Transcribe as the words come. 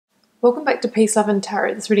Welcome back to Peace, Love and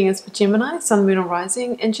Tarot. This reading is for Gemini, Sun, Moon or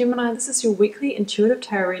Rising. And Gemini, this is your weekly intuitive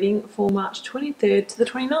tarot reading for March 23rd to the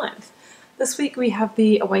 29th. This week we have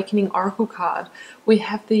the Awakening Oracle card. We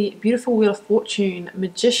have the beautiful Wheel of Fortune,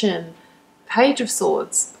 Magician, Page of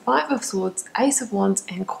Swords, Five of Swords, Ace of Wands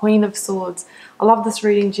and Queen of Swords. I love this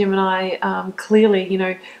reading, Gemini.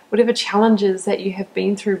 Clearly, whatever challenges that you have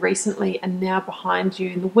been through recently are now behind you,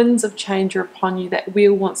 and the winds of change are upon you. That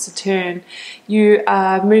wheel wants to turn. You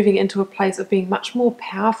are moving into a place of being much more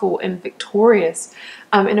powerful and victorious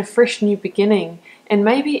in a fresh new beginning, and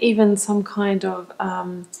maybe even some kind of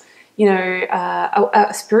a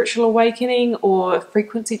spiritual awakening or a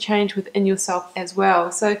frequency change within yourself as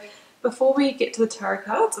well. So before we get to the tarot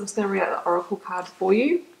cards, I'm just going to read out the oracle card for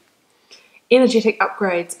you. Energetic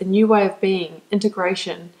upgrades, a new way of being,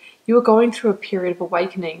 integration. You are going through a period of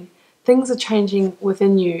awakening. Things are changing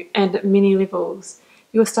within you and at many levels.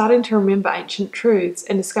 You are starting to remember ancient truths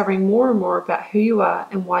and discovering more and more about who you are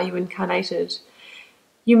and why you incarnated.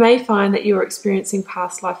 You may find that you are experiencing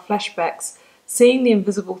past life flashbacks, seeing the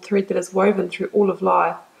invisible thread that is woven through all of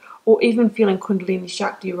life, or even feeling Kundalini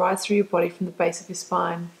Shakti rise through your body from the base of your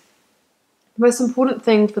spine. The most important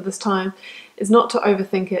thing for this time is not to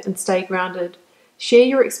overthink it and stay grounded. Share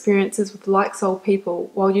your experiences with like-souled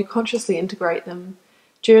people while you consciously integrate them.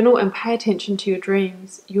 Journal and pay attention to your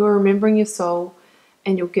dreams. You are remembering your soul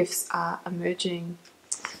and your gifts are emerging.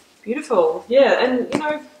 Beautiful. Yeah,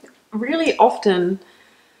 and really often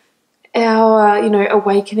our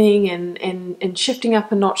awakening and shifting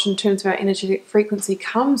up a notch in terms of our energetic frequency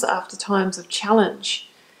comes after times of challenge.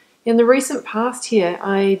 In the recent past here,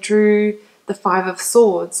 I drew the Five of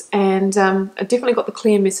Swords, and I definitely got the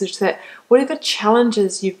clear message that whatever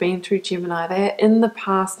challenges you've been through, Gemini, they are in the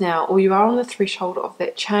past now, or you are on the threshold of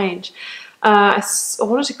that change. I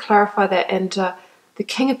wanted to clarify that, and the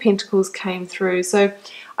King of Pentacles came through. So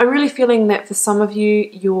I'm really feeling that for some of you,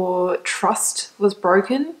 your trust was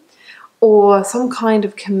broken, or some kind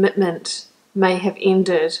of commitment may have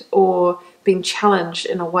ended or been challenged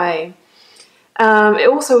in a way.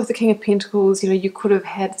 Also with the King of Pentacles, you could have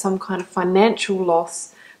had some kind of financial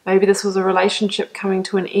loss. Maybe this was a relationship coming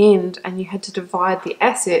to an end and you had to divide the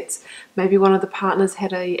assets. Maybe one of the partners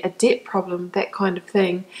had a debt problem, that kind of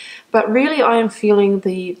thing. But really I am feeling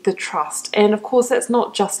the trust. And of course that's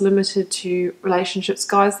not just limited to relationships,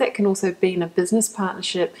 guys. That can also be in a business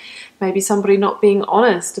partnership. Maybe somebody not being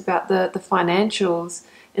honest about the financials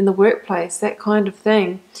in the workplace, that kind of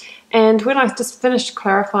thing. And when I just finished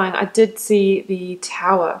clarifying, I did see the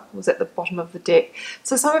Tower was at the bottom of the deck.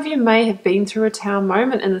 So some of you may have been through a Tower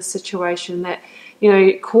moment in this situation that,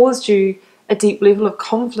 caused you a deep level of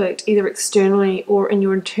conflict, either externally or in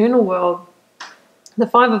your internal world. The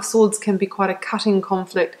Five of Swords can be quite a cutting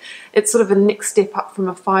conflict. It's sort of a next step up from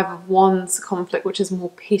a Five of Wands conflict, which is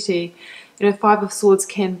more petty. Five of Swords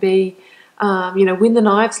can be, when the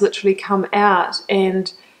knives literally come out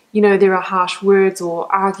and there are harsh words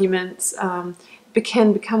or arguments, it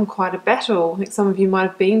can become quite a battle. I think some of you might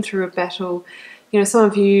have been through a battle. Some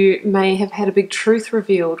of you may have had a big truth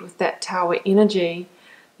revealed with that Tower energy.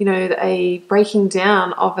 A breaking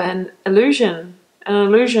down of an illusion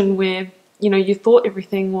where, you thought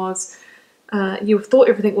everything was,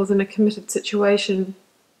 in a committed situation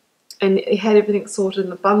and you had everything sorted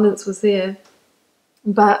and abundance was there.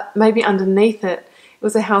 But maybe underneath it, it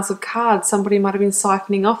was a house of cards. Somebody might have been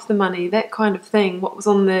siphoning off the money, that kind of thing. What was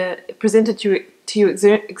presented to you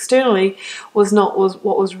externally was not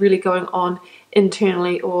what was really going on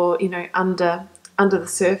internally, or under the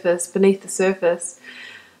surface, beneath the surface.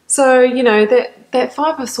 So that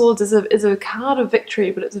Five of Swords is a card of victory,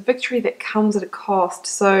 but it's a victory that comes at a cost.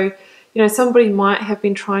 So somebody might have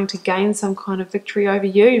been trying to gain some kind of victory over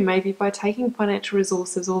you, maybe by taking financial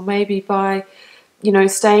resources, or maybe by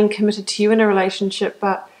staying committed to you in a relationship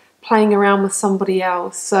but playing around with somebody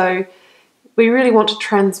else. So we really want to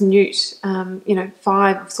transmute,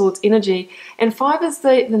 Five of Swords energy. And five is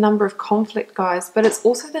the number of conflict, guys, but it's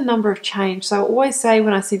also the number of change. So I always say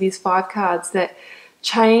when I see these five cards that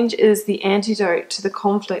change is the antidote to the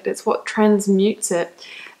conflict. It's what transmutes it.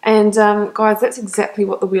 And guys, that's exactly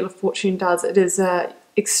what the Wheel of Fortune does. It is a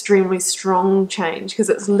extremely strong change because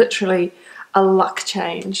it's literally a luck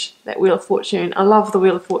change, that Wheel of Fortune. I love the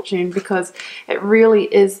Wheel of Fortune because it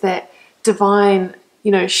really is that divine,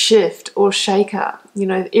 shift or shake up,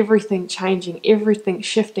 everything changing, everything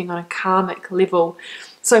shifting on a karmic level.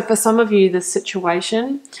 So for some of you, this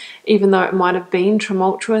situation, even though it might have been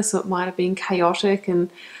tumultuous or it might have been chaotic and,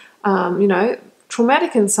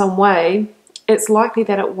 traumatic in some way, it's likely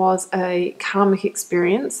that it was a karmic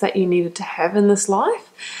experience that you needed to have in this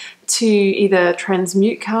life to either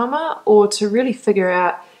transmute karma or to really figure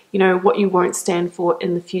out, you know, what you won't stand for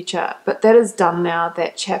in the future. But that is done now,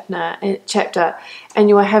 that chapter, and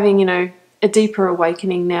you are having, you know, a deeper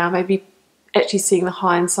awakening now, maybe actually seeing the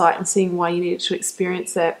hindsight and seeing why you needed to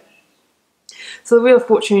experience that. So the Wheel of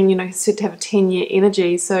Fortune, you know, is said to have a 10-year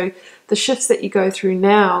energy. So the shifts that you go through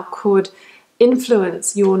now could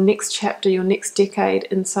influence your next chapter, your next decade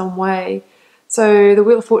in some way. So the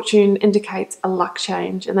Wheel of Fortune indicates a luck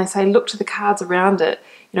change, and they say look to the cards around it.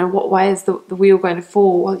 You know, what way is the wheel going to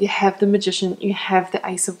fall? Well, you have the Magician, you have the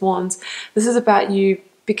Ace of Wands. This is about you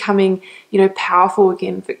becoming, you know, powerful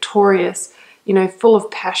again, victorious, you know, full of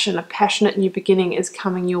passion. A passionate new beginning is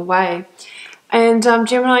coming your way. And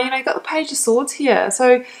Gemini, you know, you got the Page of Swords here.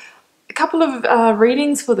 So a couple of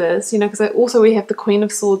readings for this, you know, because also we have the Queen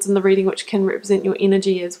of Swords in the reading, which can represent your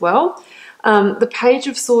energy as well. The Page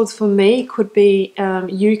of Swords for me could be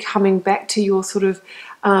you coming back to your sort of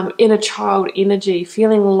inner child energy,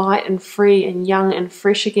 feeling light and free and young and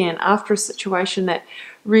fresh again after a situation that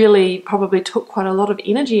really probably took quite a lot of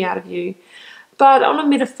energy out of you. But on a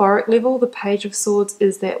metaphoric level, the Page of Swords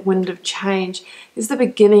is that wind of change. It's the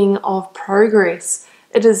beginning of progress.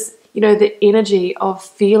 It is, you know, the energy of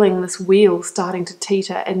feeling this wheel starting to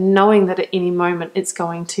teeter and knowing that at any moment it's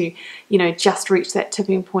going to, you know, just reach that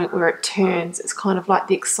tipping point where it turns. It's kind of like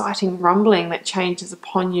the exciting rumbling that changes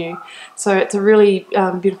upon you. So it's a really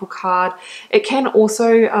beautiful card. It can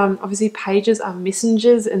also, obviously pages are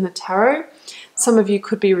messengers in the tarot. Some of you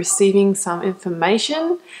could be receiving some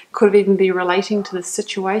information, could even be relating to the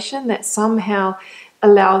situation that somehow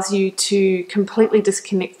allows you to completely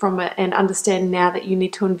disconnect from it and understand now that you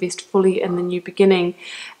need to invest fully in the new beginning.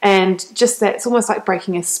 And just that, it's almost like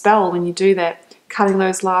breaking a spell when you do that, cutting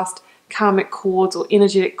those last karmic cords or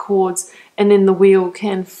energetic cords, and then the wheel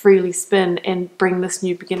can freely spin and bring this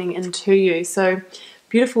new beginning into you. So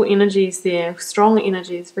beautiful energies there, strong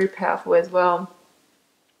energies, very powerful as well.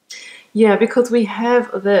 Yeah, because we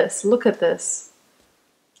have this, look at this,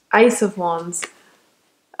 Ace of Wands.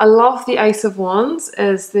 I love the Ace of Wands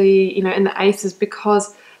as the, you know, in the aces,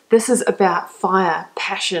 because this is about fire,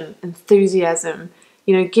 passion, enthusiasm,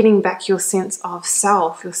 you know, getting back your sense of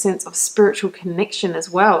self, your sense of spiritual connection as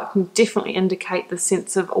well. It can definitely indicate the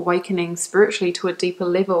sense of awakening spiritually to a deeper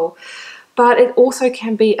level. But it also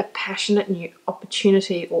can be a passionate new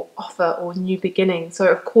opportunity or offer or new beginning. So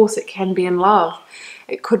of course it can be in love.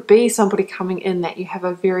 It could be somebody coming in that you have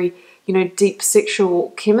a very, you know, deep sexual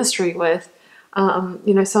chemistry with,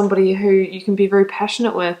 you know, somebody who you can be very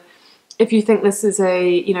passionate with. If you think this is a,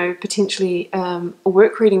 you know, potentially a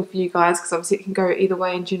work reading for you guys, because obviously it can go either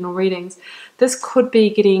way in general readings, this could be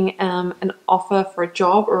getting an offer for a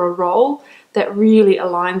job or a role that really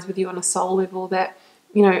aligns with you on a soul level, that,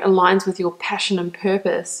 you know, aligns with your passion and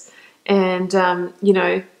purpose. And, you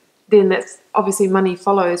know, then that's obviously money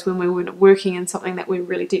follows when we're working in something that we're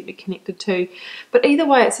really deeply connected to. But either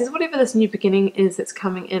way, it says whatever this new beginning is that's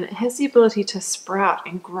coming in, it has the ability to sprout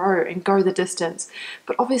and grow and go the distance.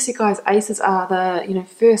 But obviously, guys, aces are the, you know,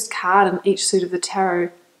 first card in each suit of the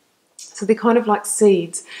tarot. So they're kind of like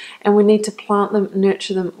seeds, and we need to plant them,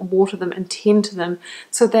 nurture them, water them, and tend to them.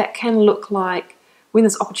 So that can look like when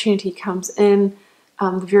this opportunity comes in,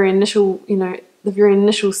 the very initial, you know, the very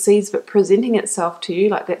initial seeds of it presenting itself to you,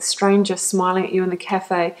 like that stranger smiling at you in the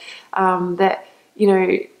cafe, that, you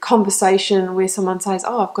know, conversation where someone says,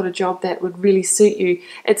 oh, I've got a job that would really suit you.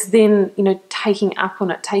 It's then, you know, taking up on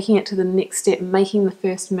it, taking it to the next step, making the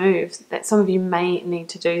first move. That some of you may need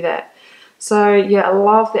to do that. So yeah, I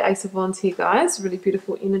love the Ace of Wands here, guys. Really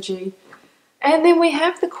beautiful energy. And then we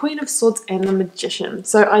have the Queen of Swords and the Magician.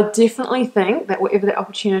 So I definitely think that whatever the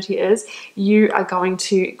opportunity is, you are going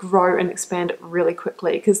to grow and expand really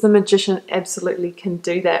quickly, because the Magician absolutely can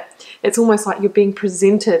do that. It's almost like you're being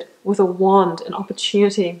presented with a wand, an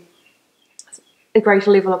opportunity, a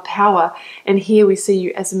greater level of power. And here we see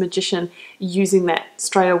you as a magician using that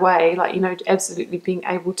straight away, like, you know, absolutely being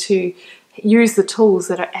able to use the tools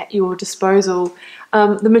that are at your disposal.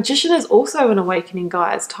 The Magician is also an awakening,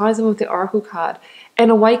 guys. Ties in with the Oracle card. An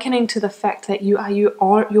awakening to the fact that you are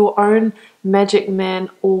your own magic man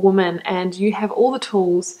or woman, and you have all the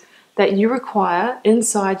tools that you require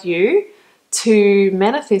inside you to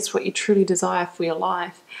manifest what you truly desire for your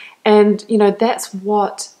life. And, you know, that's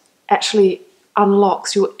what actually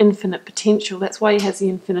unlocks your infinite potential. That's why he has the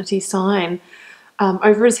infinity sign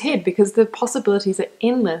over his head, because the possibilities are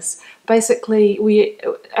endless. Basically,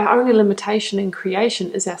 our only limitation in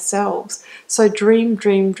creation is ourselves. So dream,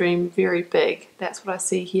 dream, dream very big. That's what I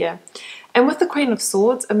see here. And with the Queen of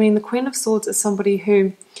Swords, I mean, the Queen of Swords is somebody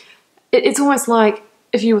who, it's almost like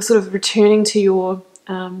if you were sort of returning to your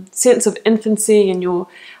sense of infancy and your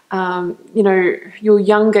you know, your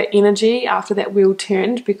younger energy after that wheel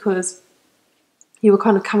turned, because you were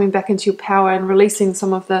kind of coming back into your power and releasing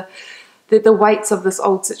some of the weights of this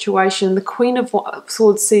old situation. The Queen of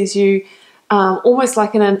Swords sees you almost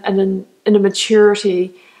like in a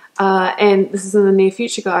maturity, and this is in the near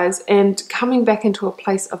future, guys, and coming back into a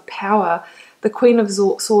place of power. The Queen of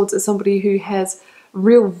Swords is somebody who has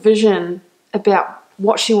real vision about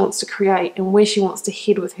what she wants to create and where she wants to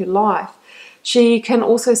head with her life. She can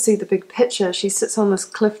also see the big picture. She sits on this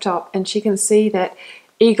cliff top and she can see that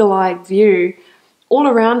eagle-eyed view all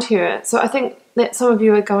around her. So I think that some of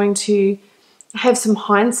you are going to have some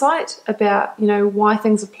hindsight about, you know, why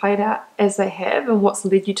things have played out as they have and what's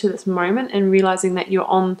led you to this moment, and realizing that you're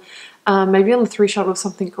on maybe on the threshold of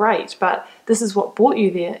something great, but this is what brought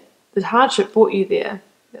you there. The hardship brought you there.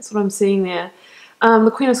 That's what I'm seeing there.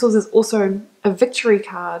 The Queen of Swords is also a victory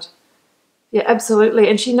card. Yeah, absolutely.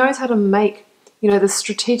 And she knows how to make, you know, the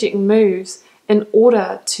strategic moves in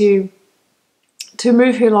order to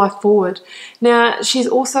move her life forward. Now, she's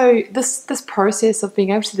also, this process of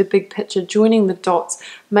being able to see the big picture, joining the dots,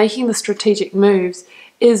 making the strategic moves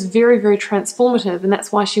is very, very transformative, and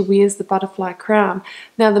that's why she wears the butterfly crown.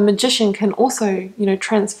 Now, the magician can also, you know,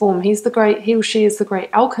 transform. He or she is the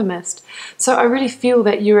great alchemist. So I really feel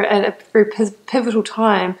that you're at a very pivotal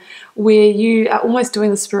time where you are almost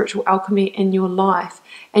doing the spiritual alchemy in your life,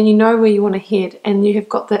 and you know where you want to head, and you have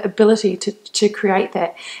got the ability to create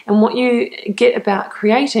that. And what you get about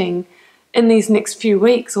creating in these next few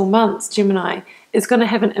weeks or months, Gemini, is going to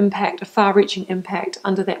have an impact, a far-reaching impact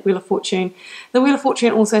under that Wheel of Fortune. The Wheel of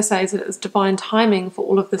Fortune also says that it's divine timing for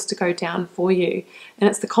all of this to go down for you, and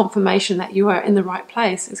it's the confirmation that you are in the right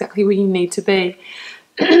place, exactly where you need to be.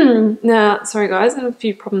 Now, sorry guys, I have a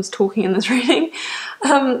few problems talking in this reading.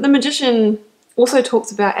 The Magician also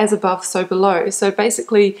talks about as above, so below. So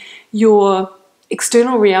basically, your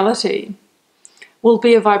external reality will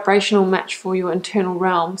be a vibrational match for your internal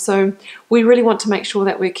realm. So we really want to make sure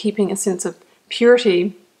that we're keeping a sense of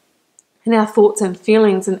purity in our thoughts and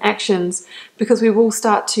feelings and actions, because we will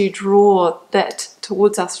start to draw that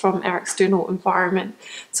towards us from our external environment.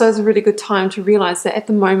 So it's a really good time to realize that at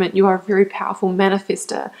the moment you are a very powerful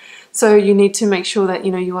manifester. So you need to make sure that,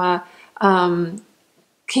 you know, you are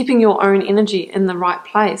keeping your own energy in the right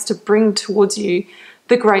place to bring towards you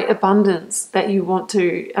the great abundance that you want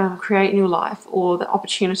to create in your life, or the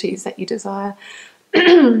opportunities that you desire.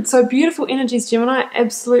 So beautiful energies, Gemini. I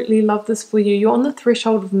absolutely love this for you. You're on the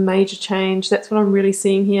threshold of major change. That's what I'm really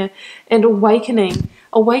seeing here. And awakening.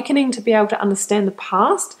 Awakening to be able to understand the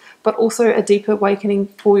past, but also a deeper awakening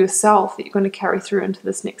for yourself that you're going to carry through into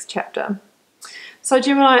this next chapter. So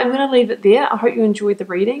Gemini, I'm going to leave it there. I hope you enjoyed the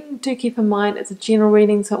reading. Do keep in mind it's a general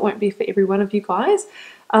reading, so it won't be for every one of you guys.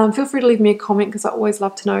 Feel free to leave me a comment, because I always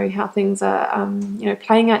love to know how things are you know,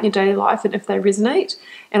 playing out in your daily life and if they resonate.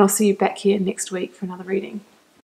 And I'll see you back here next week for another reading.